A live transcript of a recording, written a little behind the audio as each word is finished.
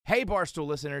Hey, Barstool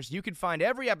listeners, you can find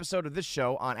every episode of this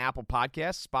show on Apple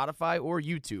Podcasts, Spotify, or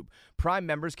YouTube. Prime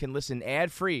members can listen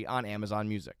ad-free on Amazon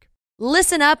Music.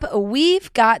 Listen up,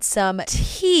 we've got some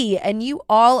tea, and you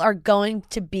all are going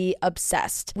to be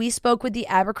obsessed. We spoke with the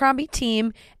Abercrombie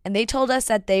team, and they told us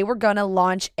that they were going to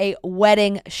launch a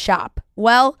wedding shop.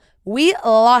 Well, we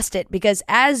lost it because,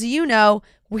 as you know,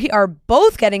 we are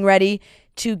both getting ready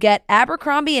to get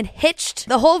Abercrombie and hitched.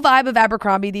 The whole vibe of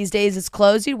Abercrombie these days is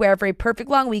clothes you'd wear for a perfect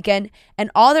long weekend,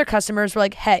 and all their customers were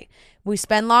like, hey, we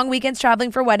spend long weekends traveling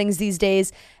for weddings these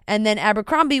days. And then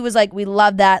Abercrombie was like, we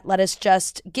love that. Let us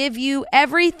just give you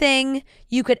everything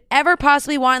you could ever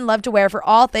possibly want and love to wear for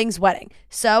all things wedding.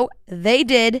 So they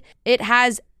did. It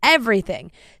has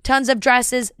everything. Tons of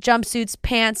dresses, jumpsuits,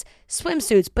 pants,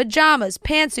 swimsuits, pajamas,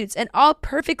 pantsuits, and all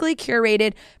perfectly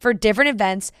curated for different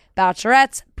events,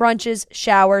 bachelorettes, brunches,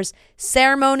 showers,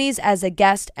 ceremonies as a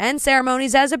guest and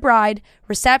ceremonies as a bride,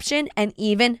 reception, and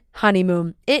even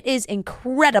honeymoon. It is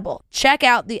incredible. Check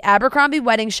out the Abercrombie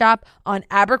Wedding Shop on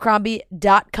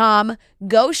Abercrombie.com.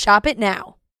 Go shop it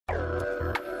now.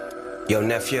 Yo,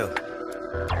 nephew,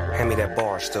 hand me that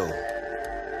bar stool.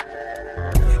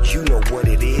 You know what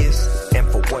it is, and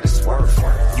for what it's worth.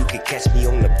 You can catch me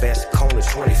on the best corner,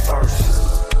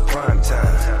 21st. Prime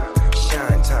time,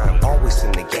 shine time, always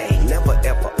in the game, never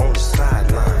ever on the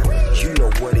sideline. You know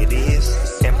what it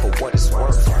is, and for what it's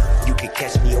worth. You can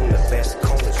catch me on the best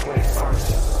corner,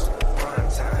 21st.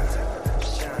 Prime time,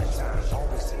 shine time,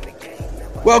 always in the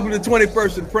game. Welcome to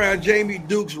 21st and Prime. Jamie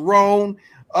Dukes, Roan.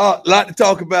 Lot to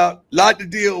talk about, lot to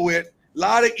deal with,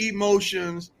 lot of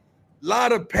emotions,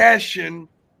 lot of passion,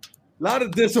 lot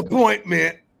of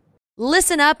disappointment.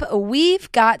 Listen up,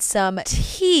 we've got some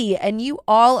tea, and you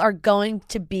all are going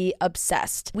to be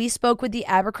obsessed. We spoke with the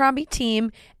Abercrombie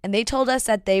team, and they told us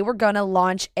that they were going to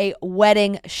launch a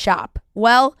wedding shop.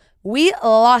 Well, we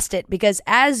lost it because,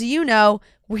 as you know,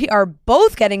 we are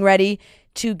both getting ready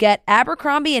to get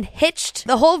Abercrombie and hitched.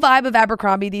 The whole vibe of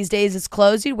Abercrombie these days is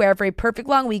clothes you'd wear for a perfect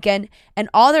long weekend, and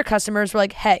all their customers were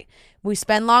like, hey, we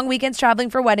spend long weekends traveling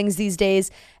for weddings these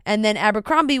days. And then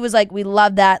Abercrombie was like, we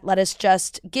love that. Let us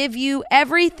just give you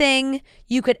everything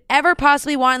you could ever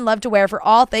possibly want and love to wear for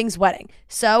all things wedding.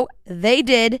 So they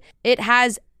did. It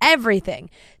has everything.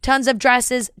 Tons of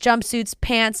dresses, jumpsuits,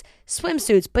 pants,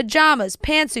 swimsuits, pajamas,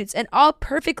 pantsuits, and all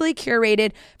perfectly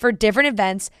curated for different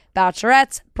events,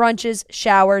 bachelorettes, brunches,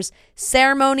 showers,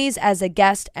 ceremonies as a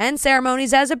guest and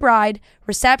ceremonies as a bride,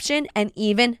 reception, and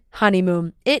even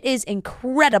honeymoon. It is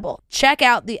incredible. Check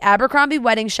out the Abercrombie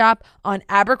Wedding Shop on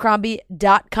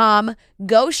Abercrombie.com.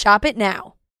 Go shop it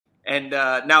now. And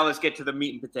now let's get to the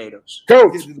meat and potatoes.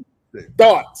 Coach,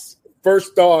 thoughts.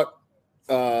 First thought.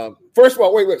 First of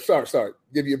all, wait, sorry.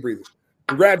 Give you a breather.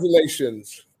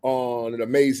 Congratulations on an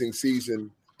amazing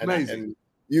season. And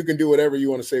you can do whatever you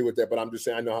want to say with that, but I'm just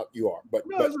saying I know how you are. But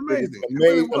it's amazing. It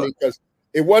was amazing because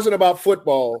it wasn't about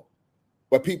football,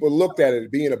 but people looked at it as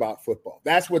being about football.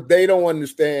 That's what they don't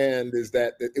understand is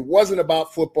that it wasn't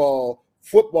about football.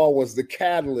 Football was the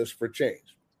catalyst for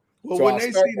change. Well, So when I'll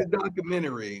they start- see the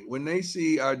documentary, when they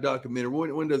see our documentary,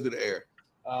 when does it air?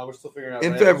 We're still figuring out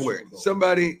In right after February. Super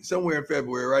Bowl. Somewhere in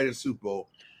February, right at Super Bowl.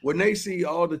 When they see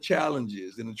all the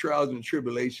challenges and the trials and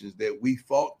tribulations that we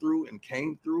fought through and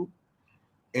came through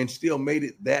and still made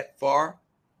it that far,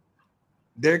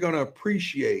 they're going to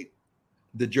appreciate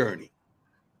the journey.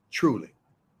 Truly.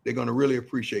 They're going to really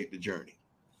appreciate the journey.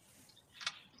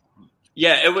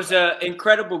 Yeah, it was an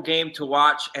incredible game to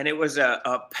watch, and it was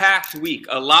a packed week.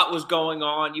 A lot was going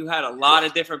on. You had a lot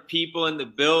of different people in the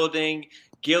building.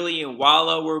 Gilly and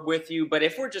Wallow were with you. But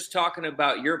if we're just talking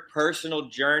about your personal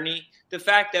journey, the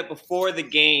fact that before the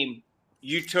game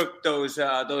you took those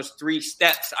 3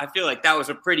 steps, I feel like that was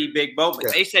a pretty big moment.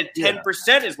 Yeah. They said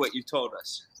 10% is what you told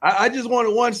us. I just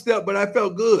wanted one step, but I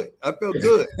felt good. I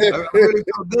really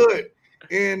felt good.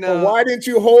 And Well, why didn't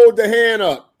you hold the hand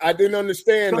up? I didn't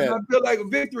understand because that. I feel like a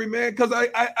victory, man, because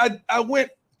I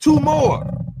went 2 more.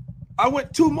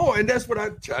 And that's what I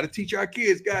try to teach our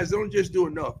kids. Guys, don't just do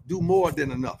enough. Do more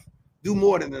than enough. Do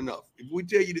more than enough. If we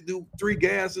tell you to do 3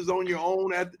 gases on your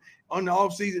own on the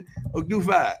off season, or do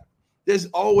 5. Just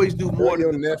always do more Tell than your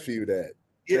enough. nephew that.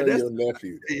 Yeah, Tell that's your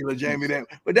nephew. Jamie, that.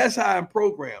 But that's how I'm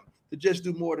programmed, to just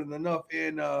do more than enough.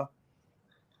 And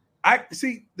I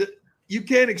see that you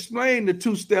can't explain the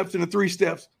 2 steps and the 3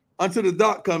 steps until the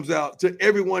doc comes out, till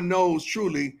everyone knows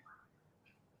truly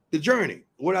the journey,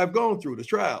 what I've gone through, the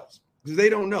trials. Because they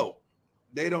don't know.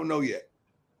 They don't know yet.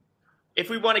 If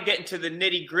we want to get into the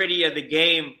nitty-gritty of the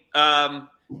game,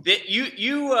 that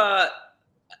you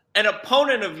an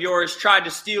opponent of yours tried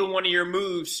to steal one of your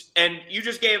moves, and you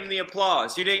just gave him the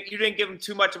applause. You didn't give him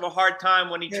too much of a hard time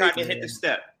when he tried to hit the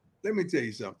step. let me tell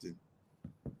you something.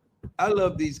 I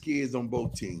love these kids on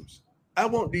both teams. I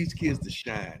want these kids to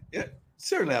shine. Yeah,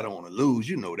 certainly, I don't want to lose.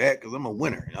 You know that because I'm a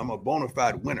winner. I'm a bona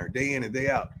fide winner day in and day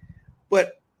out.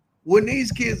 But when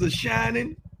these kids are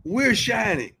shining, we're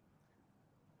shining.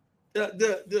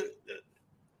 The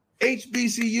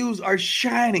HBCUs are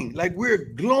shining. Like we're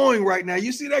glowing right now.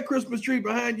 You see that Christmas tree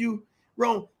behind you,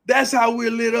 Ron? That's how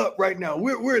we're lit up right now.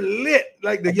 We're lit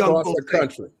like the young folks say.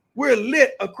 Country. We're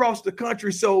lit across the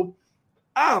country. So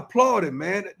I applauded,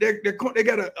 man. They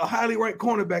got a highly ranked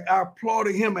cornerback. I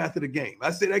applauded him after the game.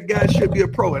 I said that guy should be a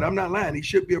pro, and I'm not lying. He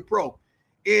should be a pro.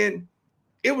 And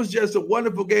it was just a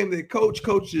wonderful game. The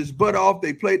coached his butt off.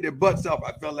 They played their butts off.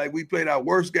 I felt like we played our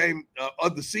worst game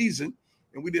of the season,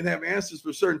 and we didn't have answers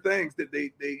for certain things that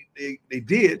they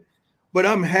did. But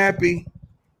I'm happy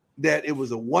that it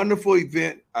was a wonderful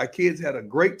event. Our kids had a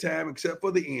great time, except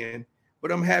for the end.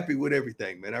 But I'm happy with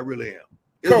everything, man. I really am.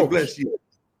 It was a blessed year.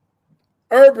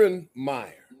 Urban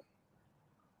Meyer,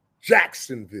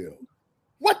 Jacksonville.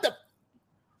 What the?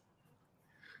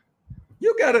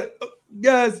 You gotta,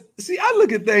 guys. See, I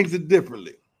look at things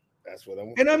differently. That's what I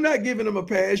want. And I'm not giving them a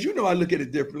pass. You know, I look at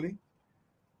it differently.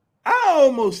 I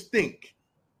almost think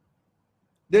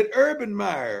that Urban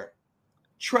Meyer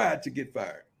tried to get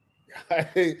fired.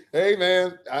 Hey,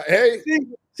 man. Hey.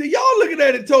 See, y'all looking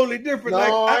at it totally different.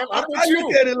 No, like I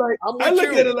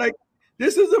look at it like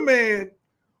this is a man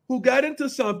who got into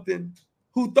something,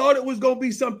 who thought it was going to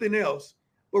be something else.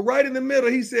 But right in the middle,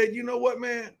 he said, you know what,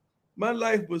 man? My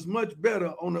life was much better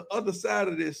on the other side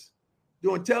of this.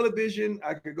 Doing television,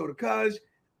 I could go to college.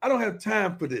 I don't have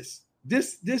time for this.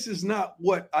 This is not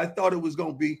what I thought it was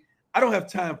going to be. I don't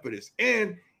have time for this.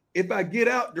 And if I get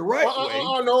out the right way.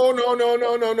 Oh,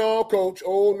 no, Coach.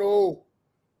 Oh, no.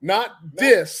 Not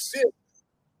this.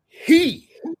 He.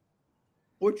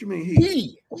 What you mean he?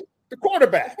 He. The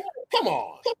quarterback. Come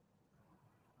on.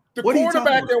 The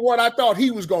quarterback and what I thought he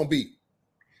was going to be.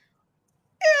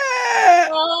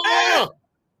 Yeah.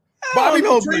 Bobby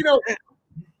Petrino.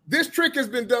 This trick has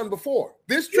been done before.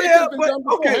 Done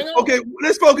before. Okay.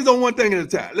 Let's focus on one thing at a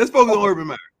time. Let's focus on Urban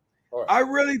Meyer. Right. I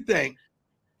really think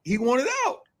he wanted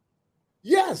out.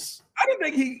 Yes. I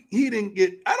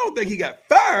don't think he got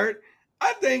fired.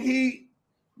 I think he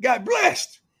got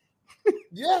blessed.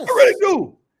 Yes. I really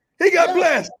do. He got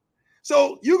blessed.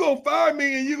 So you're going to fire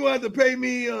me and you're going to have to pay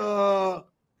me, No,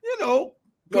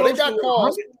 they got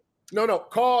calls. No.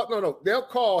 They'll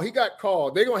call. He got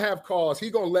called. They're going to have calls.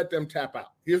 He's going to let them tap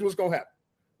out. Here's what's going to happen.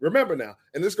 Remember now,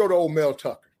 and let's go to old Mel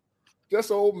Tucker. Just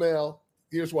old Mel.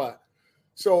 Here's why.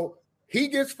 So he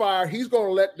gets fired. He's going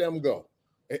to let them go.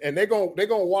 And they're going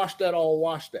to wash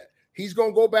that. He's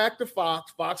going to go back to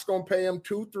Fox. Fox going to pay him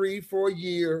 $2-3 for a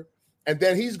year. And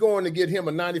then he's going to get him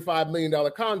a $95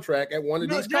 million contract at one of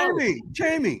these colleges.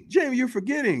 Jamie, you're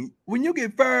forgetting. When you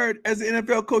get fired as an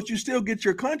NFL coach, you still get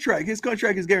your contract. His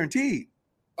contract is guaranteed.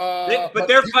 But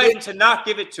they're fighting to not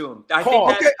give it to him.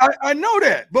 I know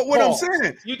that. But what I'm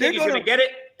saying. You think he's going to get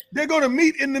it? They're going to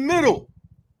meet in the middle.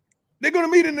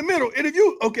 And if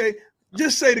you,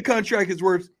 just say the contract is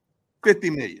worth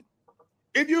 $50 million.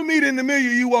 If you meet in the middle,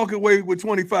 you walk away with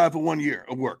 25 for 1 year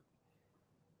of work.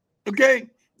 Okay?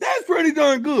 That's pretty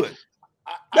darn good.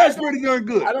 I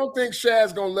don't think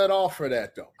Shad's going to let off for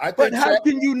that, though. But how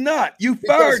can you not? You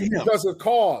fired him. Because of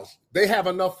cause. They have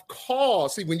enough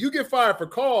cause. See, when you get fired for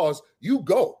cause, you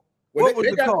go. What was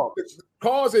the cause?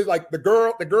 Cause is like the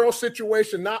girl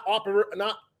situation, not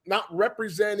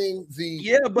representing the.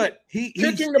 Yeah, but he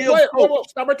kicking the player. Whoa,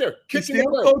 stop right there. Kicking the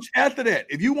player. Coach after that.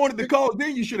 If you wanted to cause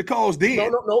then, you should have caused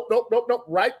then. No.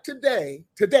 Right today.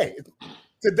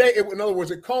 In other words,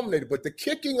 it culminated. But the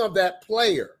kicking of that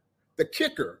player, the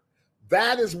kicker,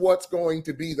 that is what's going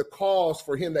to be the cause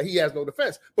for him that he has no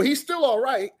defense. But he's still all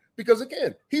right because,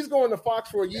 again, he's going to Fox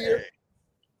for a year.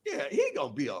 Yeah, he's going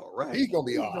to be all right. He's going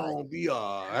to be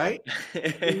all right.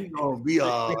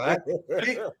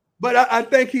 But I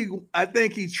think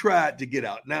he tried to get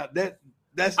out. Now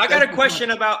I got a question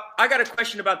about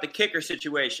the kicker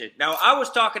situation. Now, I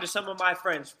was talking to some of my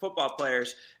friends, football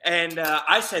players, and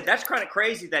I said that's kind of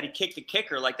crazy that he kicked the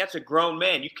kicker. Like, that's a grown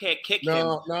man. You can't kick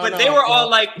him. But they were all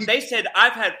like, they said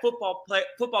I've had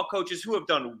football coaches who have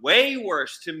done way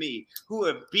worse to me, who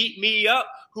have beat me up,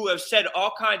 who have said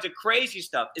all kinds of crazy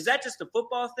stuff. Is that just a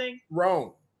football thing?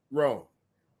 Wrong.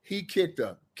 He kicked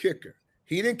a kicker.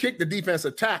 He didn't kick the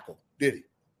defensive tackle, did he?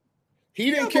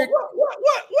 He didn't kick.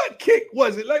 What kick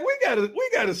was it? Like, we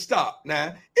gotta stop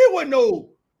now. It wasn't no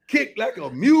kick like a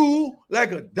mule,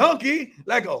 like a donkey,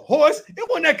 like a horse. It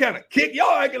wasn't that kind of kick.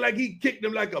 Y'all acting like he kicked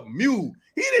him like a mule.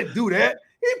 He didn't do that.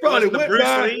 He probably went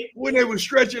by when they were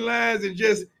stretching lines and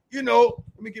just, let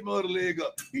me get my other leg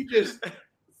up. He just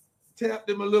tapped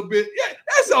him a little bit. Yeah,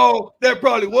 that's all that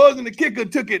probably was. And the kicker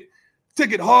took it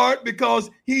hard because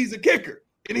he's a kicker.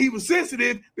 And he was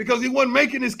sensitive because he wasn't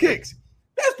making his kicks.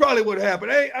 That's probably what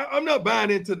happened. Hey, I'm not buying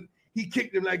into he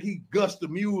kicked him like he gussed a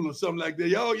mule or something like that.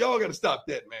 Y'all got to stop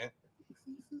that, man.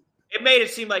 It made it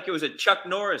seem like it was a Chuck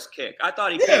Norris kick. I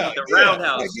thought he came with the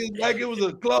roundhouse. Like it was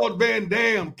a Claude Van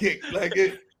Damme kick.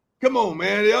 Come on,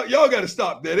 man. Y'all got to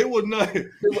stop that. It was not, like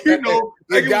it was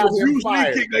a Bruce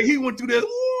Lee kick. Like he went through that.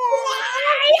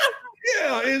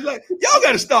 Yeah, it's like, y'all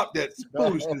got to stop that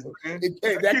foolishness, man.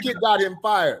 That kick got him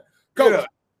fired. Coach,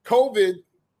 COVID,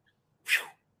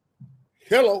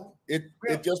 hello, it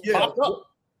just popped up.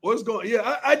 What's going?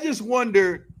 Yeah, I just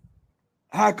wonder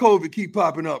how COVID keep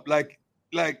popping up, like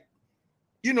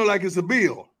it's a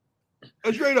bill.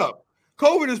 Straight up,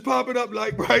 COVID is popping up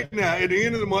like right now at the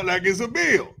end of the month, like it's a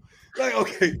bill. Like,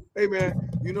 okay, hey man,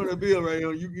 you know that bill right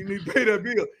here. You need to pay that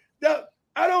bill. Now,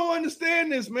 I don't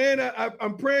understand this, man.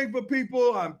 I'm praying for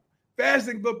people. I'm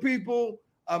fasting for people.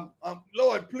 I'm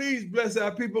Lord, please bless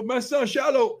our people. My son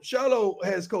Shiloh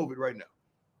has COVID right now.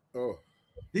 Oh.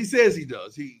 He says he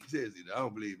does. He says he does. I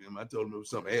don't believe him. I told him it was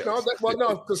something else.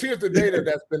 No, because here's the data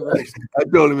that's been released. I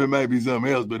told him it might be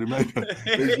something else, but it might be.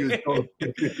 He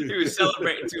was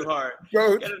celebrating too hard.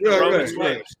 Coach,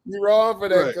 right. You're wrong for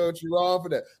that, Coach. You're wrong for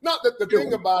that. No, the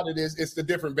thing about it is it's the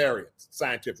different variants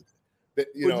scientifically. That,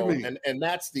 and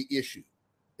that's the issue,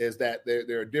 is that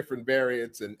there are different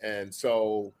variants, and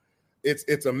so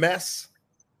it's a mess.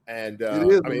 And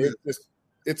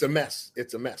it's a mess.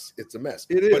 It's a mess.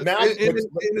 It is. But now it is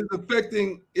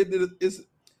affecting. It's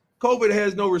COVID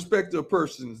has no respect to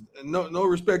persons, no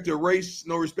respect to race,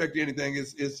 no respect to anything.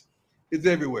 It's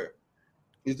everywhere.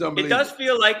 It's unbelievable. It does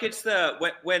feel like it's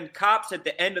when cops at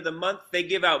the end of the month they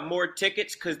give out more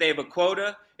tickets because they have a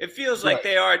quota. It feels like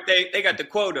they got the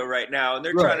quota right now, and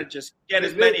they're trying to just get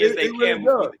as many as they can.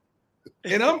 Really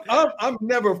and I'm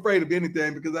never afraid of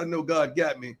anything because I know God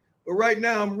got me. But right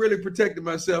now, I'm really protecting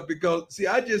myself because, see,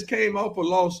 I just came off a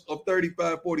loss of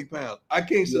 35, 40 pounds. I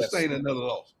can't sustain another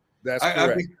loss. That's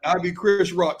correct. I'd be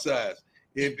Chris Rock size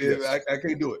if I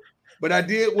can't do it. But I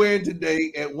did win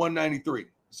today at 193.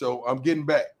 So I'm getting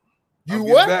back.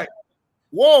 Back.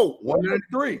 Whoa.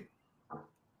 193.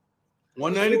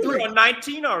 193. You were on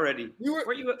 19 already.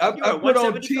 I put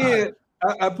on 10.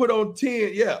 I put on 10.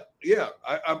 Yeah.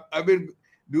 I've been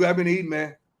eating,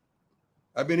 man.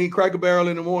 I've been eating Cracker Barrel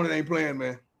in the morning. Ain't playing,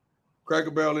 man.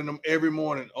 Cracker Barrel in them every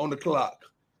morning on the clock.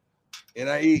 And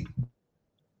I eat.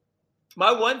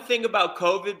 My one thing about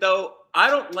COVID, though, I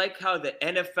don't like how the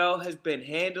NFL has been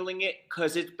handling it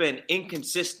because it's been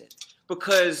inconsistent.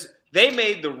 Because they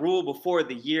made the rule before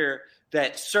the year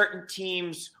that certain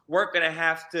teams weren't going to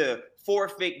have to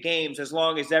forfeit games as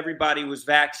long as everybody was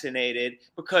vaccinated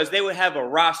because they would have a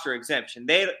roster exemption.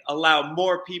 They'd allow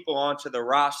more people onto the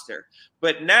roster.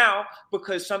 But now,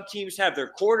 because some teams have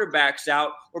their quarterbacks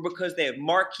out or because they have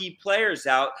marquee players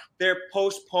out, they're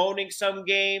postponing some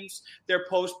games. They're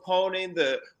postponing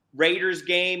the Raiders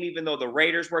game, even though the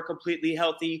Raiders were completely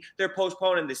healthy. They're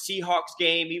postponing the Seahawks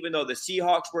game, even though the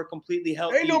Seahawks were completely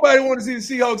healthy. Ain't nobody want to see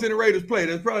the Seahawks and the Raiders play.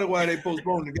 That's probably why they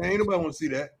postponed the game. Ain't nobody want to see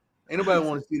that.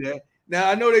 Now,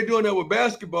 I know they're doing that with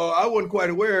basketball. I wasn't quite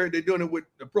aware they're doing it with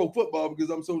the pro football because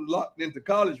I'm so locked into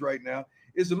college right now.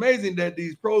 It's amazing that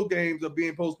these pro games are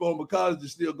being postponed, but college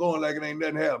is still going like it ain't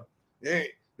nothing happening. Hey,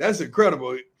 that's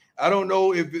incredible. I don't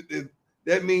know if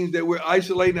that means that we're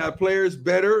isolating our players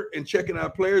better and checking our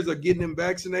players or getting them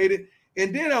vaccinated.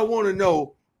 And then I want to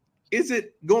know, is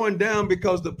it going down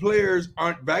because the players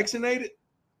aren't vaccinated?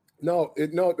 No,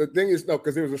 the thing is,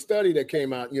 because there was a study that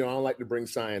came out. I don't like to bring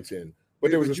science in, but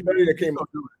there was a study that came out.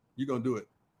 You're going to do it.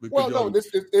 Well, no,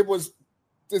 it's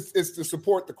to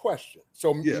support the question.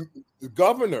 So the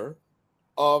governor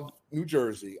of New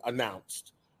Jersey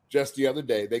announced just the other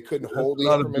day they couldn't hold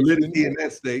the information in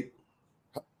that state.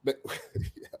 But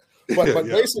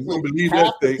basically,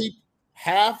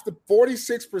 half the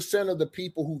 46% of the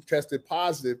people who tested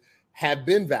positive have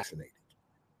been vaccinated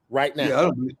right now. Yeah,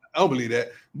 I don't believe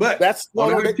that. But that's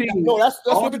what the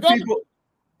government.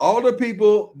 All the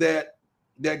people that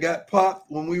got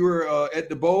popped when we were at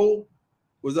the bowl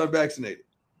was unvaccinated.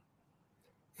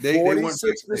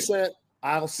 46%.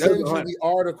 I'll send you the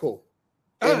article.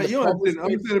 I'm gonna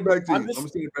send it back to you.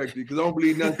 Because I don't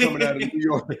believe nothing coming out of New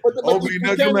York. I don't believe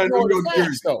nothing coming out of New York and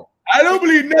Jersey. I don't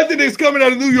believe nothing that's coming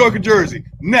out of New York and Jersey.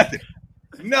 Nothing.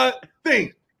 It's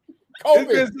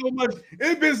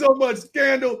been so much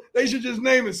scandal. They should just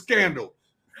name it Scandal.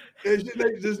 They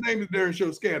just name it there and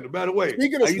show Scandal. By the way,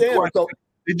 speaking of Scandal,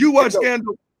 did you watch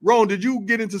Scandal? Ron, did you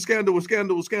get into Scandal with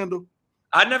Scandal?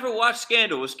 I never watched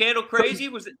Scandal. Was Scandal crazy?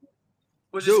 Was it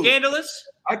scandalous?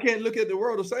 I can't look at the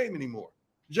world the same anymore.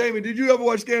 Jamie, did you ever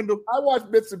watch Scandal? I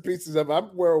watched bits and pieces of it. I'm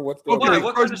aware of what's going on. Okay,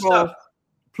 what kind of stuff?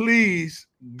 Please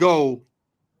go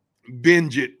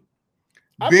binge it.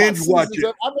 Watch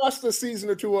it. I watched a season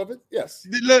or two of it. Yes.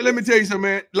 Let me tell you something,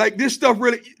 man. Like this stuff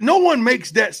really, no one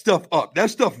makes that stuff up. That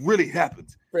stuff really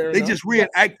happens. They just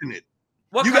reenacting it.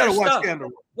 You got to watch Scandal.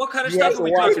 What kind of stuff are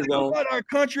we talking about? Our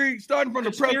country, starting from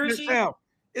the president down.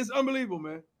 It's unbelievable,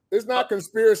 man. It's not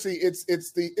conspiracy. It's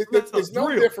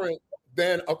no different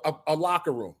than a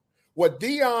locker room. What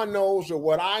Dion knows or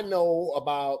what I know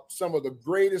about some of the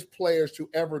greatest players to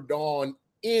ever don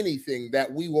anything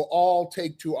that we will all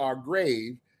take to our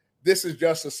grave, this is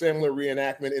just a similar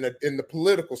reenactment in the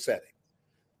political setting.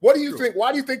 What do you think?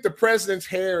 Why do you think the president's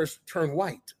hairs turn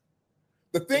white?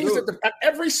 The things that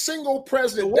every single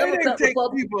president, the way they take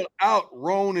people out,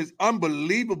 Ron, is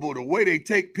unbelievable. The way they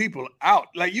take people out,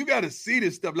 like you got to see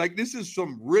this stuff. Like this is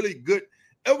some really good.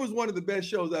 It was one of the best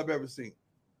shows I've ever seen.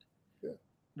 Yeah.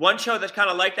 One show that's kind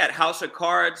of like that, House of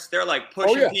Cards. They're like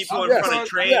pushing people in front of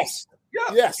trains.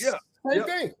 Yes.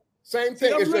 Same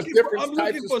thing. It's just different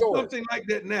types of stories. Something like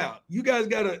that now. You guys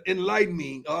got to enlighten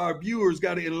me. Our viewers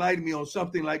got to enlighten me on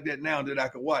something like that now that I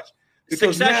can watch.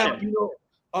 Because Succession. now,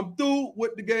 I'm through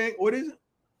with the game. What is it?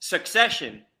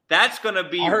 Succession. That's going to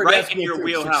be right in your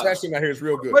wheelhouse. Succession, I hear, is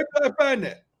real good. Where can I find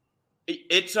that?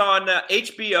 It's on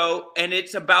HBO, and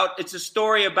it's a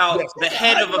story about the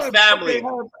head of a family.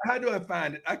 How do I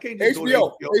find it? I can't just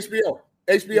HBO.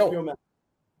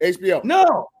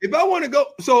 No, if I want to go,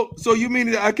 so you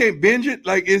mean that I can't binge it?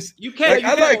 Like it's you can't.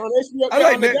 Like, I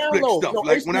like Netflix stuff. No,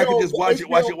 like when I can just watch it.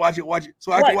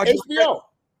 So I can watch HBO.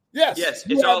 Yes,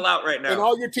 it's all out right now. And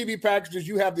all your TV packages,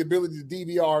 you have the ability to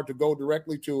DVR to go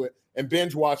directly to it and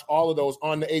binge watch all of those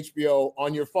on the HBO.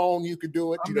 On your phone, you could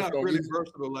do it. I'm not really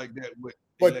versatile like that.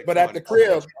 But at the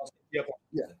crib,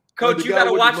 Coach, you got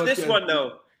to watch this one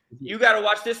though. You got to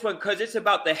watch this one because it's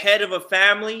about the head of a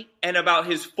family and about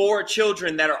his 4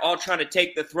 children that are all trying to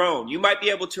take the throne. You might be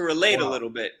able to relate a little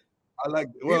bit. I like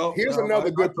it. Well, here's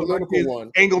another good political one.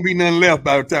 Ain't gonna be nothing left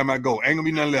by the time I go. Ain't gonna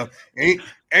be nothing left. Ain't.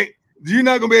 You're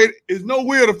not gonna be able, it's no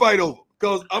will to fight over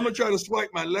because I'm gonna try to swipe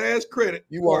my last credit.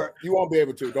 You won't be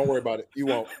able to. Don't worry about it. You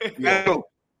won't.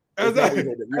 As I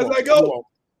go.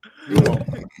 You won't.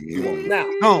 Now,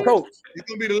 Coach, it's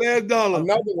gonna be the last dollar.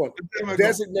 Another one.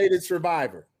 Designated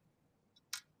Survivor.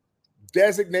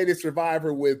 Designated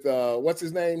Survivor with what's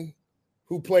his name?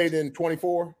 Who played in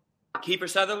 24? Kiefer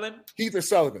Sutherland. Kiefer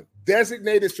Sutherland.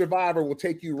 Designated Survivor will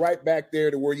take you right back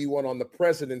there to where you went on the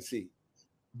presidency.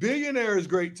 Billionaire is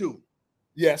great too.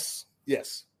 Yes.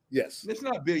 It's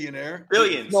not Billionaire.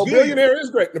 Billions. No, Billionaire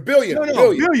is great. The billions.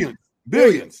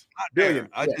 Billions. Billions.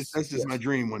 That's just my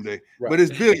dream one day. Right. But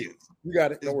it's billions. You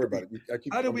got it. Don't worry about it.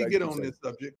 How did we get on this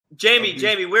subject? Jamie,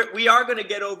 we are going to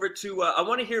get over to I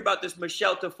want to hear about this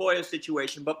Michelle Tafoya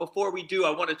situation. But before we do, I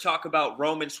want to talk about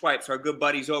Roman Swipes, our good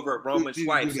buddies over at Roman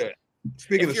Swipes.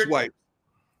 Speaking of swipes.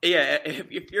 Yeah,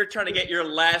 if you're trying to get your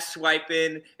last swipe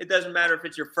in, it doesn't matter if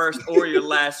it's your first or your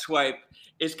last swipe.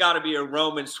 It's got to be a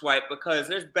Roman swipe because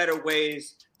there's better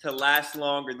ways to last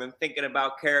longer than thinking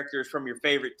about characters from your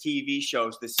favorite TV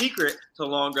shows. The secret to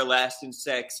longer lasting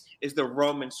sex is the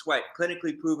Roman swipe.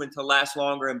 Clinically proven to last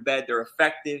longer in bed. They're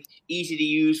effective, easy to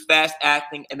use, fast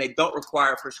acting, and they don't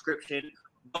require a prescription.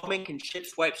 Roman can ship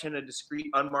swipes in a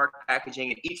discreet, unmarked packaging,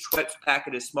 and each swipes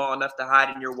packet is small enough to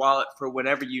hide in your wallet for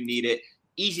whenever you need it.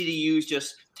 Easy to use.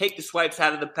 Just take the swipes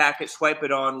out of the packet, swipe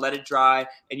it on, let it dry,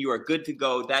 and you are good to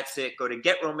go. That's it. Go to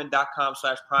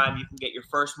GetRoman.com/Prime. You can get your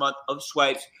first month of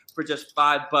swipes for just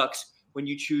 $5 when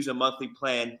you choose a monthly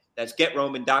plan. That's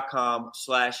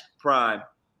GetRoman.com/Prime.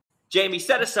 Jamie,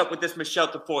 set us up with this Michelle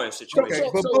Tafoya situation.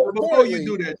 Okay, before you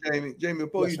do that, Jamie,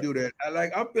 you do that,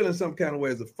 I'm feeling some kind of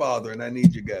way as a father, and I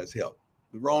need you guys' help.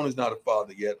 Ron is not a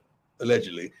father yet,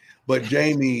 allegedly, but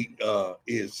Jamie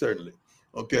is certainly.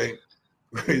 Okay.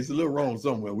 It's a little wrong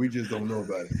somewhere. We just don't know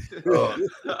about it.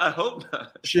 I hope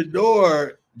not.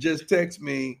 Shador just texted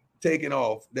me taking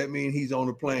off. That means he's on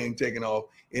the plane taking off.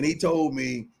 And he told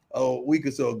me a week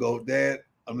or so ago, Dad,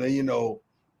 I'm letting you know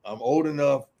I'm old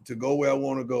enough to go where I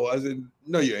want to go. I said,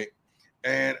 no, you ain't.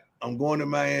 And I'm going to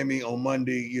Miami on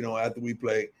Monday, after we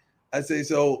play. I say,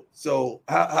 so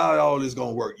how all this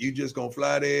going to work? You just going to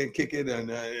fly there and kick it and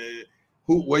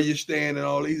where you staying and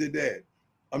all? He said, Dad,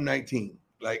 I'm 19.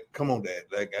 Like, come on, Dad.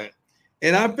 Like,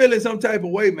 and I'm feeling some type of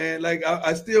way, man. Like,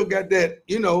 I still got that,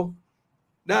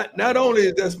 not only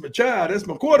is that's my child, that's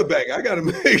my quarterback. I got to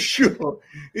make sure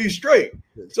he's straight.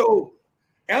 So,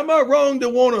 am I wrong to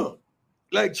want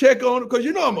to, check on him? Because,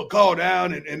 I'm going to call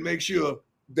down and make sure.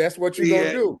 That's what you're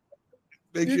going to do.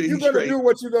 Make sure you're he's going to straight. do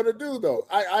what you're going to do, though.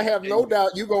 I have no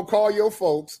doubt you're going to call your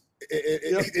folks.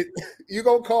 You're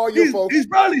going to call your folks. He's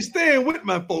probably staying with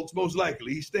my folks, most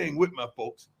likely. He's staying with my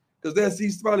folks because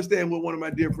he's probably staying with one of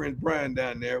my dear friends, Brian,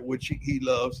 down there, which he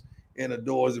loves and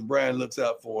adores, and Brian looks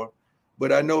out for him.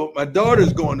 But I know my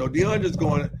daughter's going, though. DeAndre's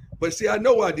going. But see, I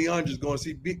know why DeAndre's going.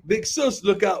 See, Big Sis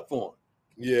look out for him.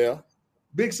 Yeah.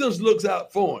 Big Sis looks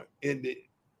out for him. And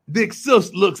Big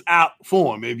Sis looks out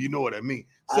for him, if you know what I mean.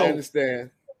 So, I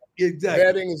understand. Exactly.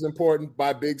 Vetting is important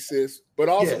by Big Sis, but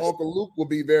also Yes. Uncle Luke will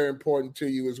be very important to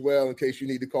you as well in case you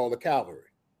need to call the cavalry.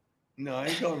 No, I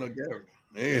ain't calling no cavalry.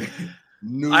 Man.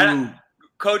 No.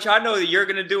 Coach, I know that you're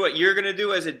going to do what you're going to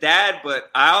do as a dad, but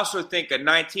I also think a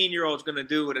 19-year-old's going to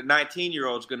do what a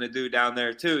 19-year-old's going to do down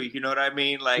there too. You know what I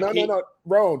mean? Like No,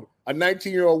 Ron, a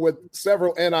 19-year-old with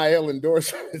several NIL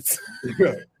endorsements.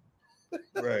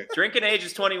 Right. Drinking age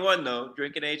is 21, though.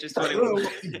 Drinking age is 21.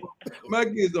 My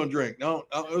kids don't drink. No,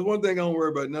 one thing I don't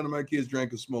worry about. None of my kids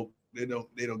drink or smoke. They don't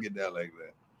get down like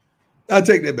that. I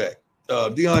take that back.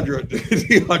 DeAndre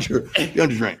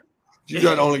drank. She's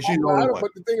the only one.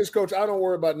 But the thing is, Coach, I don't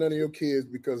worry about none of your kids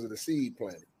because of the seed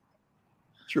planting.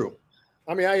 True.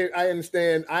 I mean, I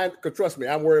understand. Trust me,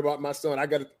 I'm worried about my son. I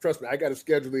got to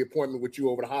schedule the appointment with you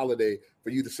over the holiday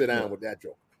for you to sit down with that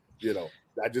joke. You know,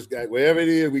 I just got wherever it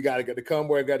is. We got to come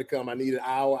where I got to come. I need an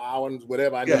hour and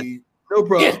whatever I need. No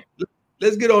problem. Yeah.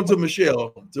 Let's get on to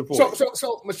Michelle Tafoya.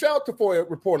 So Michelle Tafoya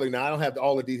reportedly, now I don't have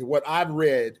all the details. What I've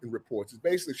read in reports is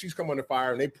basically she's come under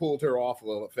fire and they pulled her off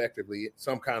effectively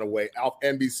some kind of way off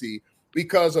NBC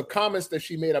because of comments that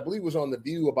she made. I believe was on The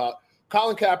View about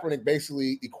Colin Kaepernick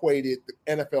basically equated the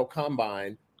NFL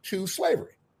Combine to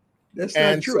slavery. That's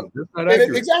not true. That's not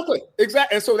accurate. Exactly.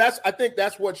 And so I think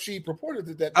that's what she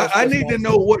purported. I need to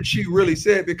know what she really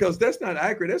said because that's not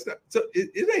accurate. That's not. So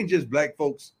it ain't just black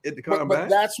folks at the Combine.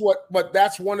 But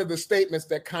that's one of the statements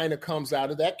that kind of comes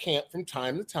out of that camp from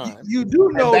time to time. You do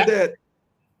know that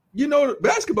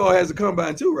basketball has a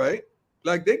Combine too, right?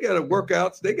 Like they got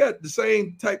workouts. They got the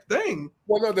same type thing.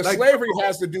 Well, no, slavery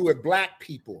has to do with black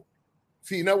people.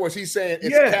 See, in other words, he's saying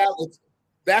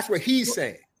that's what he's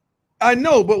saying. I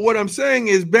know, but what I'm saying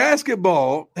is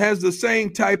basketball has the same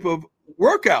type of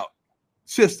workout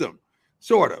system,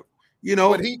 sort of. You know,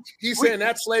 but he's saying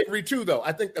that's slavery too, though.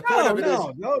 I think the point of it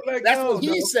is that's what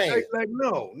he's saying.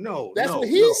 No. That's what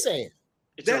he's saying.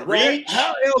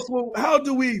 How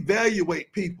do we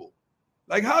evaluate people?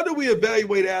 Like, how do we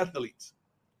evaluate athletes?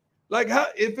 Like, how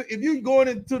if you're going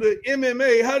into the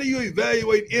MMA, how do you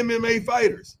evaluate MMA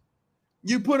fighters?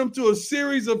 You put them to a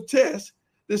series of tests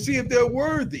to see if they're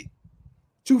worthy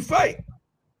to fight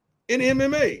in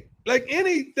MMA. Like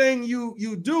anything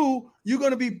you do, you're going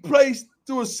to be placed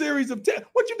through a series of tests.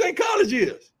 What you think college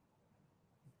is?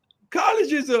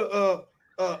 College is a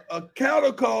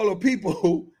counter call of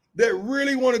people that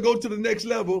really want to go to the next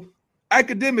level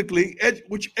academically,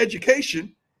 which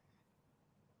education.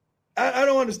 I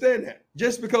don't understand that.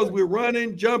 Just because we're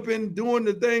running, jumping, doing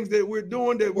the things that we're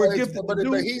doing that we're gifted to do.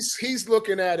 But he's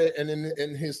looking at it, and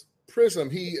in his prism,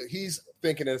 he's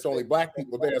thinking that it's only black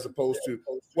people there as opposed to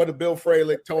what a Bill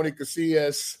Fralick, Tony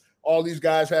Casillas, all these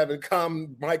guys haven't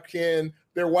come, Mike Ken,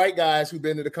 they're white guys who've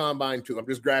been to the Combine too. I'm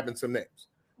just grabbing some names.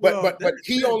 But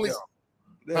he only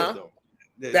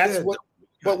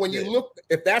But when you look,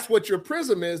 if that's what your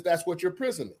prism is, that's what your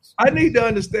prism is. I need to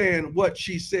understand what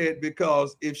she said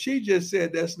because if she just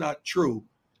said that's not true,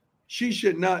 she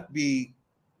should not be.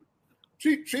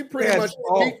 She pretty much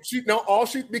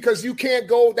because you can't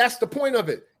go. That's the point of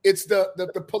it. It's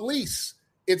the police.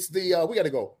 It's the we got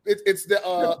to go. It's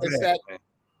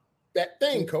that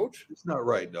thing, Coach. It's not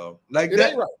right, dog. Like it that.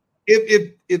 Ain't right.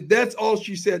 If that's all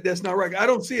she said, that's not right. I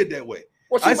don't see it that way.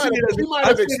 Well, she might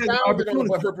have expounded on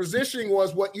what her positioning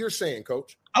was. What you're saying,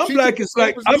 Coach? I'm black as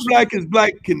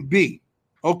black can be.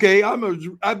 Okay,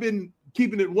 I've been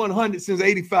keeping it 100 since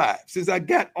 '85, since I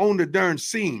got on the darn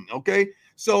scene. Okay,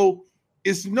 so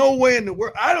it's no way in the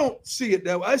world. I don't see it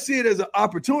that way. I see it as an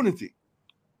opportunity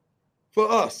for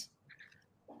us,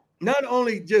 not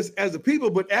only just as a people,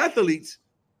 but athletes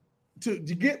to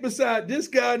get beside this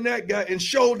guy and that guy and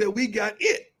show that we got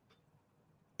it,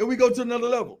 and we go to another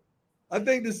level. I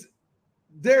think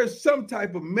there's some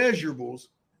type of measurables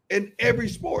in every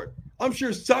sport. I'm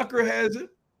sure soccer has it.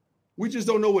 We just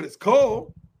don't know what it's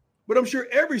called, but I'm sure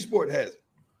every sport has it.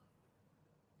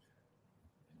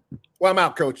 Well, I'm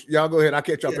out, Coach. Y'all go ahead. I'll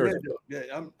catch y'all Thursday.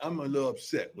 Yeah, I'm a little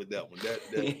upset with that one.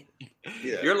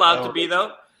 You're allowed to be,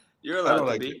 though. You're allowed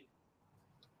to be.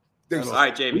 All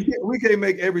right, Jamie. We can't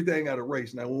make everything out of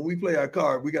race. Now, when we play our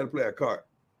card, we got to play our card.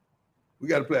 We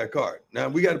got to play a card. Now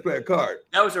we got to play a card.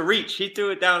 That was a reach. He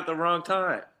threw it down at the wrong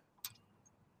time.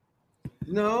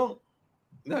 No,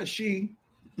 not she.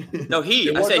 No,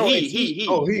 he. I said he.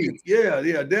 Oh, he. Yeah.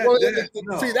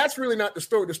 No. See, that's really not the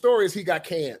story. The story is he got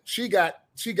canned. She got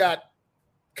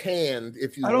canned,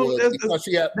 if you will, because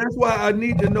she had. That's why I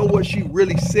need to know what she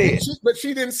really said. But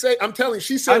she didn't say. I'm telling you,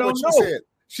 she said what she said.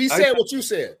 She said what you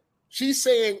said. She's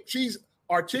saying, she's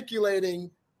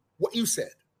articulating what you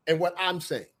said and what I'm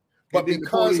saying. But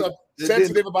because of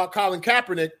sensitive about Colin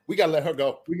Kaepernick, we got to let her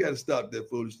go. We got to stop that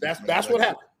foolishness. That's what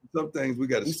happened. Some things we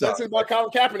got to stop. Sensitive about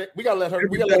Colin Kaepernick, we got to let her.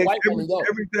 We got to let white women go.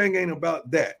 Everything ain't about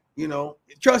that. You know,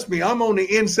 trust me, I'm on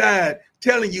the inside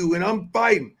telling you, and I'm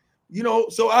fighting. You know,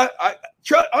 so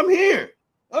I'm here.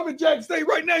 I'm in Jackson State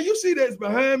right now. You see that's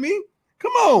behind me.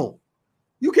 Come on.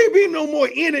 You can't be no more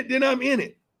in it than I'm in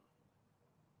it.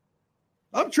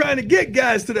 I'm trying to get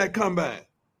guys to that combine.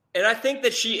 And I think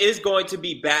that she is going to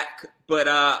be back, but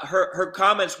her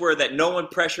comments were that no one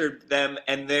pressured them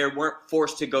and they weren't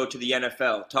forced to go to the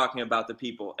NFL, talking about the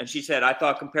people. And she said, I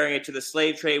thought comparing it to the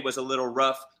slave trade was a little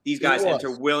rough. These guys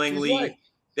enter willingly. Right.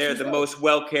 They're the most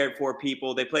well-cared for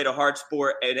people. They played a hard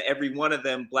sport, and every one of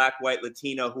them, black, white,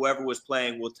 Latino, whoever was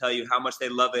playing, will tell you how much they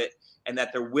love it and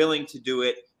that they're willing to do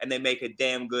it, and they make a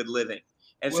damn good living.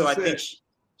 And so I think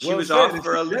she was off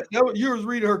for a little. You was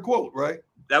reading her quote, right?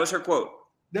 That was her quote.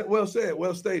 That well said,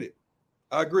 well stated.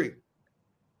 I agree.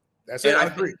 That's it. I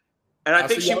agree. And I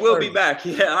think she will be back.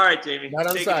 Yeah, all right, Jamie. Not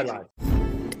on the sideline.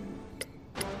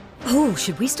 Oh,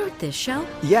 should we start this show?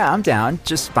 Yeah, I'm down.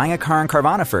 Just buying a car on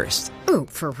Carvana first. Oh,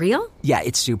 for real? Yeah,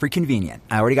 it's super convenient.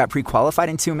 I already got pre-qualified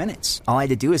in 2 minutes. All I had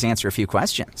to do is answer a few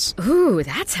questions. Ooh,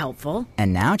 that's helpful.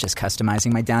 And now just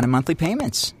customizing my down and monthly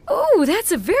payments. Ooh,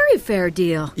 that's a very fair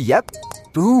deal. Yep.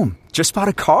 Boom. Just bought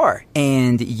a car.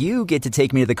 And you get to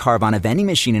take me to the Carvana vending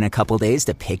machine in a couple days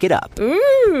to pick it up.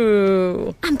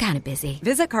 Ooh. I'm kind of busy.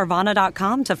 Visit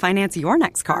Carvana.com to finance your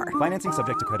next car. Financing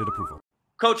subject to credit approval.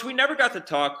 Coach, we never got to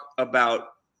talk about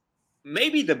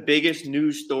maybe the biggest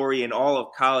news story in all of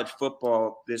college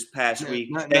football this past week.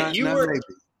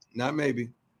 Not maybe.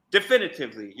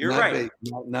 Definitively. You're right.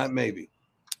 Not maybe.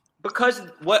 Because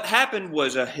what happened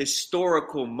was a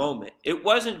historical moment. It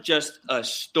wasn't just a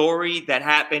story that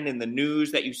happened in the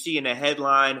news that you see in a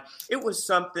headline. It was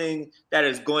something that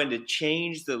is going to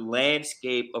change the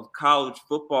landscape of college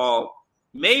football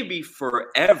maybe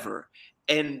forever.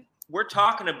 And we're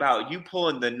talking about you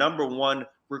pulling the number one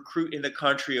recruit in the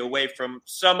country away from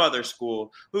some other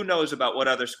school. Who knows about what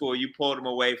other school you pulled him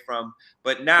away from?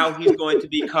 But now he's going to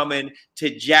be coming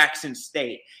to Jackson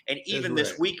State. And even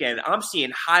this weekend, I'm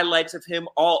seeing highlights of him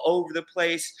all over the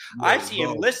place. I see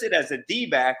him listed as a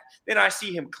D-back. Then I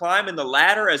see him climbing the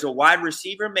ladder as a wide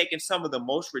receiver, making some of the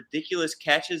most ridiculous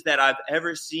catches that I've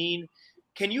ever seen.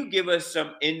 Can you give us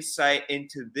some insight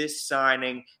into this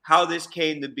signing, how this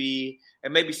came to be,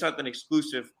 and maybe something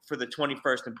exclusive for the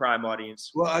 21st and Prime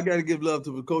audience? Well, I got to give love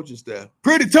to the coaching staff.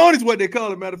 Pretty Tony's what they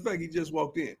call it. Matter of fact, he just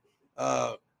walked in.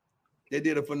 They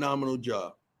did a phenomenal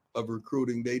job of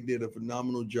recruiting. They did a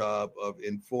phenomenal job of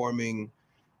informing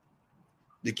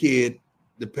the kid,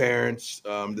 the parents,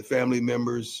 the family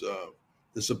members,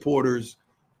 the supporters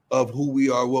of who we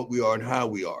are, what we are, and how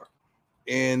we are.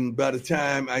 And by the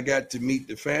time I got to meet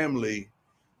the family,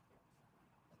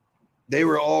 they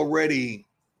were already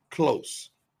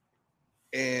close.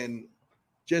 And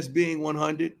just being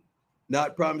 100,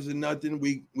 not promising nothing,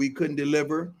 we couldn't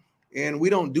deliver. And we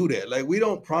don't do that. Like, we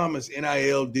don't promise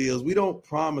NIL deals. We don't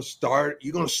promise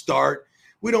you're going to start.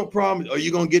 We don't promise, are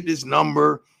you going to get this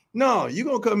number? No, you're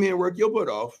going to come here and work your butt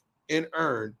off and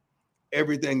earn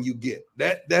everything you get.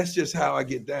 That's just how I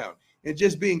get down. And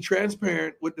just being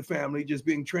transparent with the family, just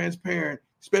being transparent,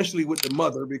 especially with the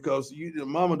mother, because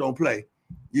mama don't play.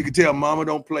 You can tell mama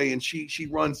don't play, and she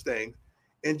runs things.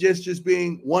 And just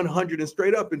being 100 and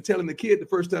straight up and telling the kid the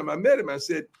first time I met him, I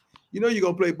said, you're going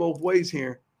to play both ways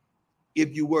here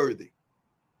if you're worthy.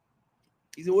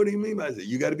 He said, what do you mean by that?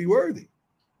 You got to be worthy.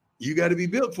 You got to be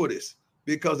built for this,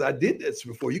 because I did this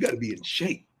before. You got to be in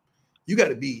shape. You got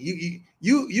to be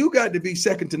you got to be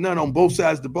second to none on both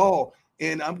sides of the ball.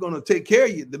 And I'm going to take care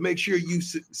of you to make sure you're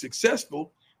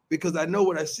successful, because I know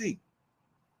what I see.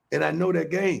 And I know that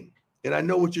game. And I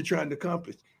know what you're trying to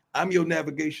accomplish. I'm your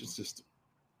navigation system.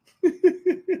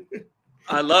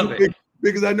 I love it.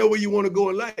 Because I know where you want to go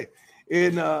in life.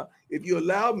 And if you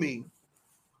allow me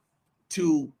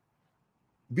to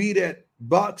be that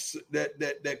box,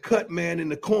 that cut man in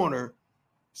the corner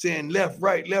saying left,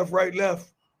 right, left, right,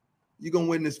 left, you're going to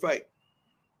win this fight.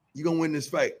 You're going to win this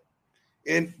fight.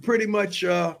 And pretty much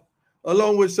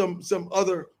along with some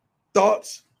other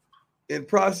thoughts and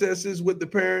processes with the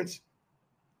parents,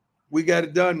 we got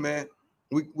it done, man.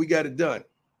 We got it done.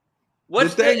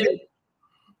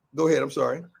 Go ahead. I'm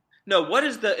sorry. No, what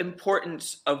is the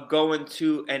importance of going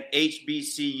to an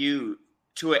HBCU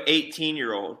to an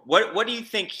 18-year-old? What do you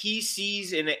think he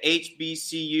sees in an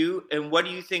HBCU, and what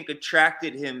do you think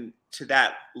attracted him to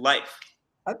that life?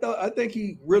 I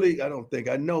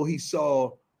know he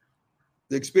saw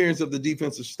the experience of the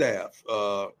defensive staff.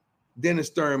 Dennis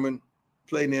Thurman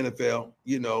played in the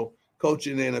NFL,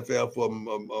 coaching in the NFL for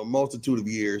a multitude of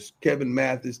years. Kevin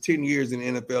Mathis, 10 years in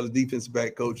the NFL as defensive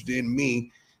back coach. Then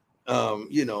me,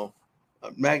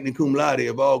 magna cum laude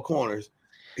of all corners.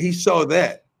 He saw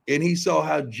that, and he saw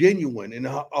how genuine and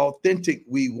how authentic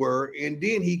we were. And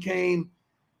then he came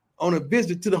on a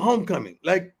visit to the homecoming.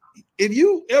 Like, if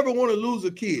you ever want to lose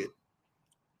a kid,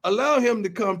 allow him to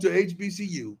come to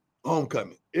HBCU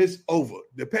homecoming. It's over.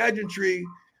 The pageantry,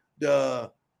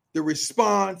 the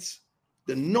response,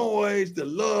 the noise, the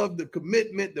love, the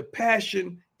commitment, the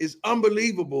passion is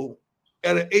unbelievable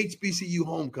at an HBCU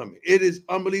homecoming. It is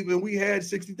unbelievable. And we had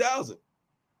 60,000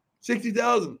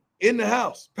 in the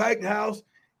house, packed house,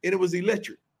 and it was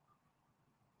electric.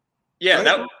 Yeah,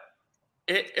 right?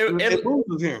 it Booz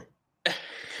was here.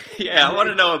 Yeah, I want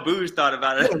to know what Booz thought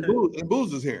about it. And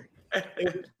Booz was here.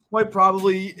 Quite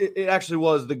probably, it actually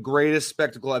was the greatest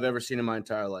spectacle I've ever seen in my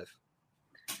entire life.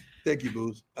 Thank you,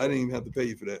 Booz. I didn't even have to pay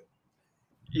you for that.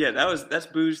 Yeah, that's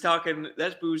Booz talking.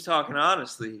 That's Booz talking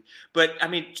honestly. But I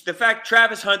mean, the fact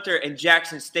Travis Hunter and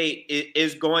Jackson State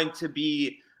is going to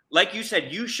be, like you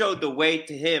said, you showed the way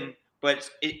to him, but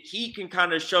he can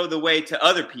kind of show the way to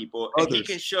other people, and he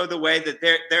can show the way that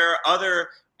there are other.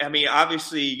 I mean,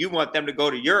 obviously, you want them to go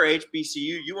to your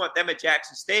HBCU, you want them at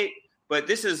Jackson State, but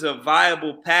this is a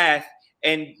viable path.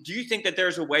 And do you think that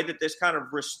there's a way that this kind of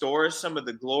restores some of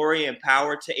the glory and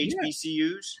power to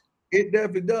HBCUs? It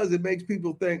definitely does. It makes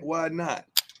people think, why not?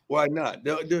 Why not?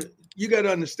 You got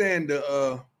to understand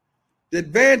the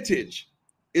advantage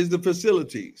is the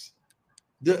facilities.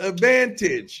 The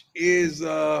advantage is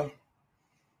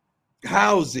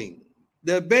housing.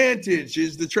 The advantage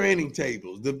is the training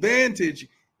tables. The advantage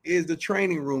is the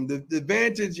training room. The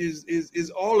advantage is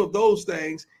all of those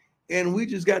things. And we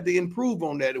just got to improve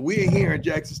on that. We're here in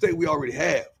Jackson State. We already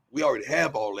have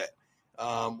all that.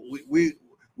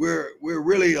 We're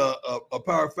really a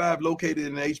Power 5 located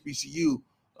in an HBCU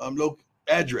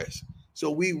address.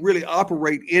 So we really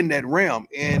operate in that realm.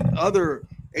 And other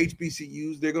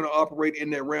HBCUs, they're going to operate in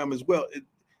that realm as well.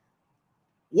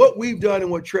 What we've done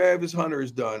and what Travis Hunter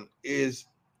has done is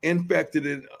infected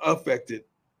and affected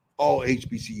all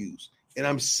HBCUs. And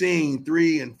I'm seeing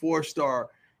 3- and 4-star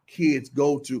kids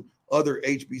go to other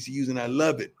HBCUs, and I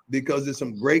love it because there's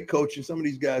some great coaching. Some of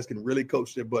these guys can really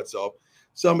coach their butts off.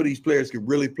 Some of these players can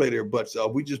really play their butts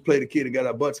off. We just played a kid and got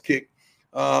our butts kicked.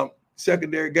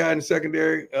 Secondary guy in the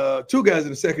secondary, 2 guys in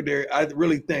the secondary, I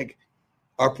really think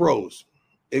are pros.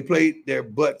 They played their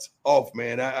butts off,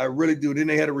 man. I really do. Then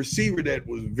they had a receiver that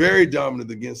was very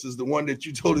dominant against us, the one that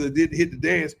you told us that didn't hit the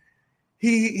dance.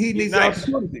 He needs the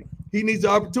opportunity. He needs the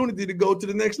opportunity to go to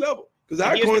the next level because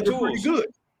our corners are pretty good.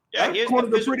 Yeah, our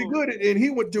corners are pretty good, and he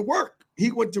went to work.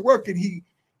 And he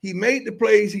made the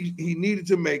plays he needed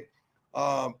to make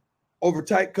over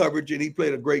tight coverage, and he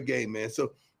played a great game, man.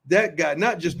 So that guy,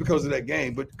 not just because of that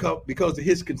game, but because of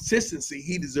his consistency,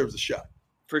 he deserves a shot.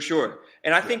 For sure.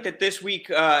 And I think that this week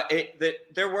that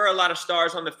there were a lot of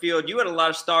stars on the field. You had a lot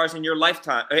of stars in your life,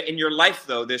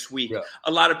 though, this week. Yeah.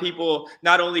 A lot of people,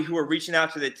 not only who are reaching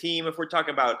out to the team, if we're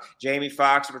talking about Jamie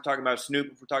Foxx, if we're talking about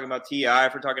Snoop, if we're talking about T.I.,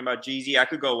 if we're talking about Jeezy, I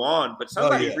could go on. But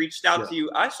somebody reached out to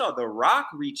you. I saw The Rock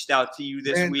reached out to you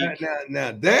this week.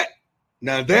 Now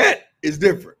that is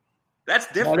different. That's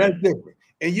different. Now that's different.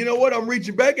 And you know what? I'm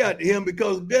reaching back out to him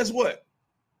because guess what?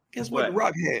 Guess what The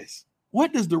Rock has?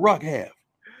 What does The Rock have?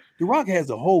 The Rock has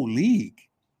a whole league.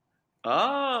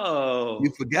 Oh.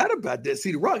 You forgot about that.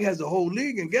 See, The Rock has a whole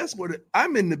league, and guess what?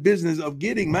 I'm in the business of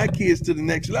getting my kids to the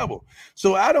next level.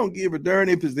 So I don't give a darn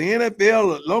if it's the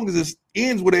NFL, as long as it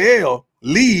ends with an L,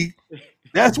 league,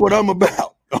 that's what I'm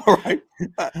about. All right?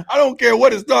 I don't care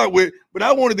what it starts with, but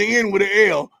I wanted to end with an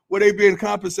L where they've been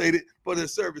compensated for their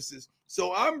services.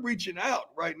 So I'm reaching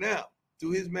out right now to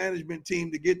his management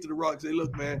team to get to The Rock and say,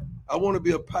 look, man, I want to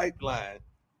be a pipeline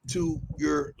to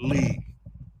your league.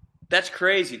 That's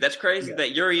crazy. That's crazy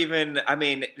that you're even, I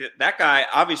mean, that guy,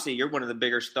 obviously you're one of the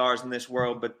bigger stars in this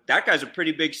world, but that guy's a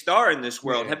pretty big star in this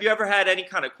world. Yeah. Have you ever had any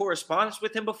kind of correspondence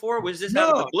with him before? Was this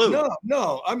out of the blue?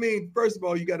 No. I mean, first of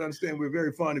all, you got to understand we're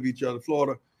very fond of each other.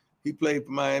 Florida, he played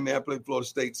for Miami, I played for Florida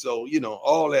State. So,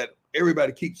 all that,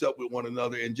 everybody keeps up with one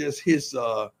another, and just his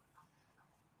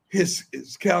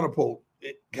catapult,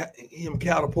 him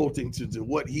catapulting to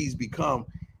what he's become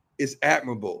is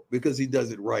admirable because he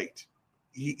does it right.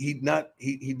 He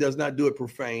does not do it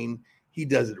profane. he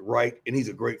does it right, and he's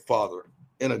a great father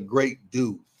and a great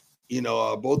dude. You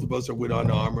know, both of us are with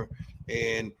Under Armour,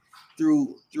 and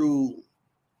through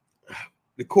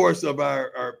the course of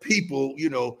our people, you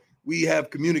know, we have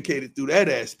communicated through that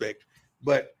aspect,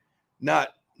 but not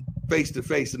face to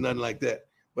face and nothing like that.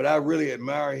 But I really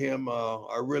admire him.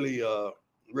 I really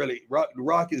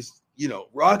Rock is, you know,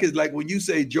 Rock is like when you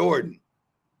say Jordan,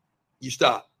 you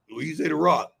stop. When you say The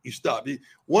Rock, you stop.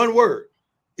 One word.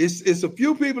 It's a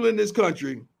few people in this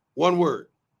country, one word,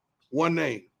 one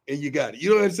name, and you got it.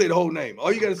 You don't have to say the whole name.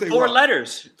 All you got to say four Rock.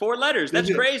 letters. 4 letters.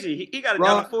 That's crazy. He got it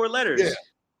down to 4 letters. Yeah.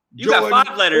 You Jordan, got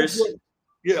 5 letters.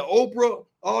 Oprah,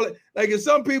 all that. Like in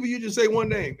some people, you just say one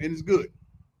name and it's good.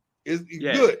 It's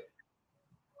good.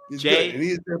 It's Jay, good. And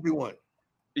he is everyone.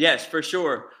 Yes, for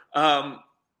sure.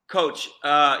 Coach,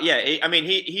 I mean,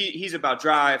 he's about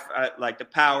drive, like the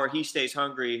power. He stays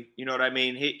hungry. You know what I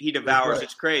mean? He devours. Right.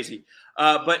 It's crazy.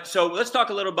 But so let's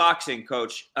talk a little boxing,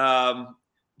 Coach.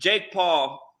 Jake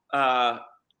Paul,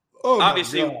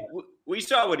 obviously, we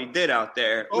saw what he did out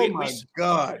there. Oh, my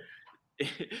God.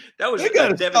 That was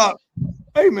stop.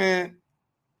 Hey, man,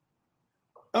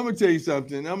 I'm going to tell you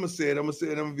something. I'm going to say it. I'm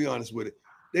going to be honest with it.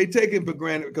 They take him for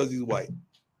granted because he's white.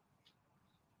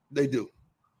 They do.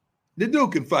 The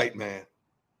dude can fight, man.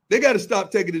 They got to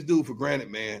stop taking this dude for granted,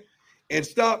 man, and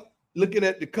stop looking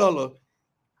at the color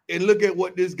and look at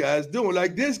what this guy's doing.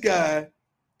 Like, this guy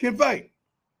can fight.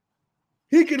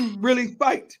 He can really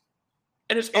fight.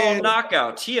 And it's all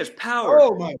knockouts. He has power.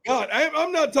 Oh, my God.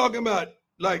 I'm not talking about,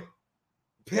 like,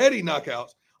 petty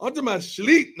knockouts. I'm talking about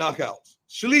sleep knockouts.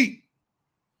 Sleep.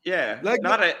 Yeah, like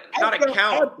not a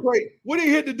count. I prayed. When he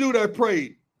hit the dude, I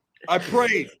prayed.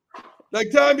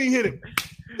 Like time he hit him.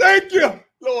 Thank you.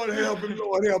 Lord help him.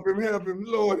 Lord help him. Help him.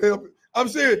 Lord help him. I'm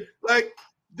serious. Like,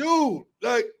 dude,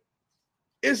 like,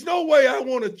 it's no way I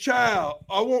want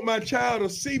my child to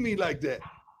see me like that.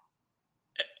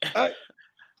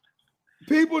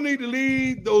 People need to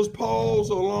leave those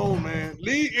Pauls alone, man.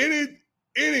 Leave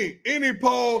any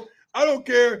Paul. I don't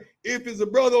care if it's a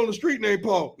brother on the street named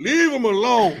Paul. Leave them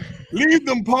alone. Leave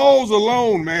them Pauls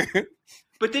alone, man.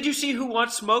 But did you see who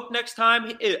wants smoke next time?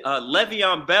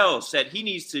 Le'Veon Bell said he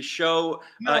needs to show.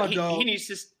 He needs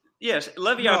to. Yes,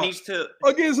 Le'Veon needs to.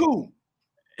 Against who?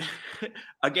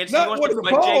 Against he wants to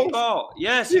fight Jake Paul.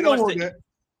 Yes, he don't want that.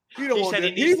 He don't want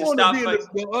that. He wants to be in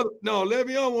the other. No,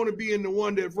 Le'Veon want to be in the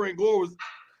one that Frank Gore was.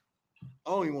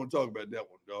 I don't even want to talk about that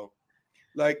one, dog.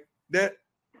 Like that.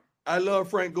 I love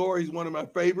Frank Gore. He's one of my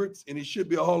favorites, and he should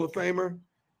be a Hall of Famer.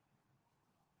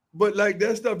 But, like,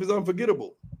 that stuff is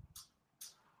unforgettable.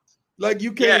 Like,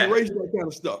 you can't erase that kind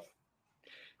of stuff.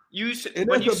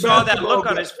 When you saw that look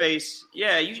on his face,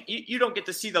 you don't get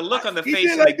to see the look on the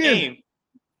face in the game.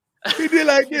 He did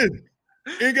like this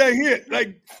and got hit.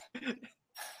 Like,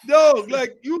 dog,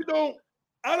 like,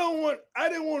 I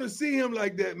didn't want to see him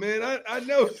like that, man. I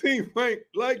never seen Frank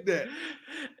like that.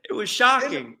 It was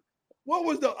shocking. What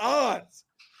was the odds?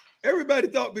 Everybody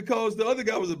thought because the other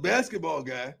guy was a basketball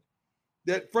guy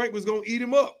that Frank was going to eat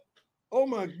him up. Oh,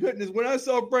 my goodness. When I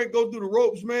saw Frank go through the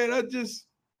ropes, man, I cried.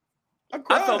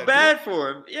 I felt bad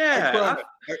for him. Yeah.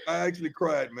 I actually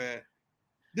cried, man.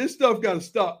 This stuff got to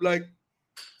stop. Like,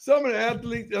 some of the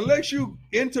athletes, unless you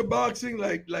into boxing,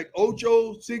 like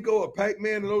Ocho, Cinco, or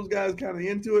Pac-Man, and those guys kind of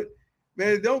into it,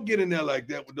 man, don't get in there like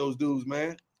that with those dudes,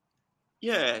 man.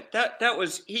 Yeah, that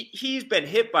was he's been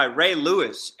hit by Ray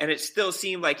Lewis, and it still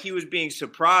seemed like he was being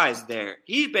surprised there.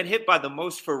 He's been hit by the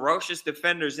most ferocious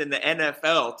defenders in the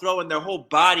NFL, throwing their whole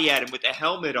body at him with a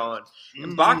helmet on.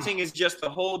 And boxing is just a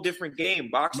whole different game.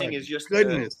 Boxing is just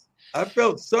goodness. I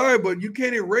felt sorry, but you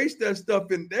can't erase that stuff.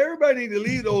 And everybody need to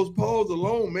leave those Pauls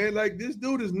alone, man. Like, this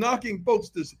dude is knocking folks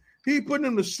he putting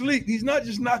them to sleep. He's not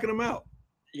just knocking them out.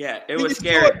 Yeah, it was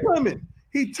scary.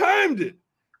 He timed it.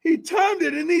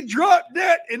 And he dropped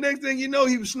that, and next thing you know,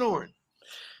 he was snoring.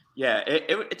 Yeah,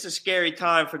 it's a scary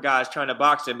time for guys trying to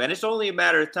box him, and it's only a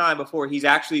matter of time before he's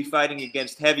actually fighting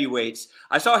against heavyweights.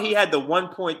 I saw he had the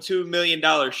 $1.2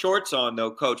 million shorts on, though,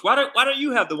 Coach. Why don't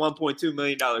you have the $1.2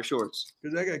 million shorts?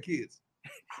 Because I got kids.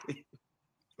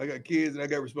 I got kids, and I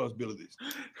got responsibilities.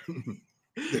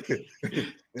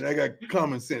 And I got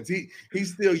common sense.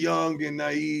 He's still young and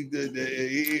naive.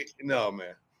 No,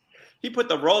 man. He put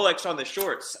the Rolex on the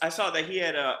shorts. I saw that he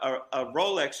had a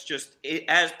Rolex just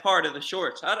as part of the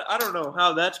shorts. I don't know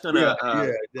how that's gonna.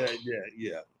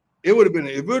 Yeah. It would have been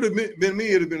if it would have been me.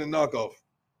 It'd have been a knockoff.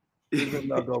 It'd have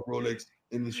been a knockoff Rolex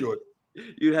in the short.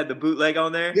 You had the bootleg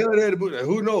on there. Yeah, they had the bootleg.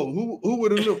 Who knows? Who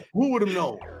would have known? Who would have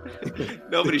known?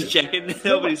 Nobody's checking.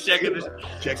 Nobody's checking.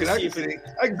 Checking. I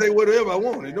can say whatever I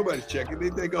want. And nobody's checking.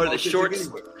 They think the shorts.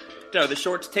 Anyway. Are the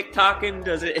shorts TikToking?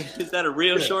 Is that a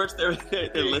real shorts? They're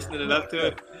listening enough to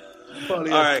it.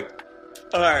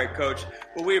 All right, Coach.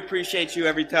 Well, we appreciate you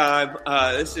every time.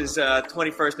 This is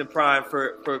 21st and Prime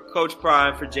for Coach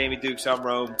Prime, for Jamie Dukes. I'm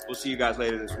Rome. We'll see you guys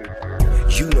later this week.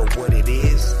 You know what it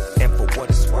is, and for what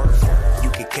it's worth, you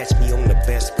can catch me on the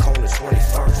best corner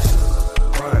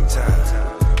 21st. Prime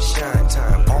time, shine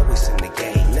time, always in the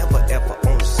game, never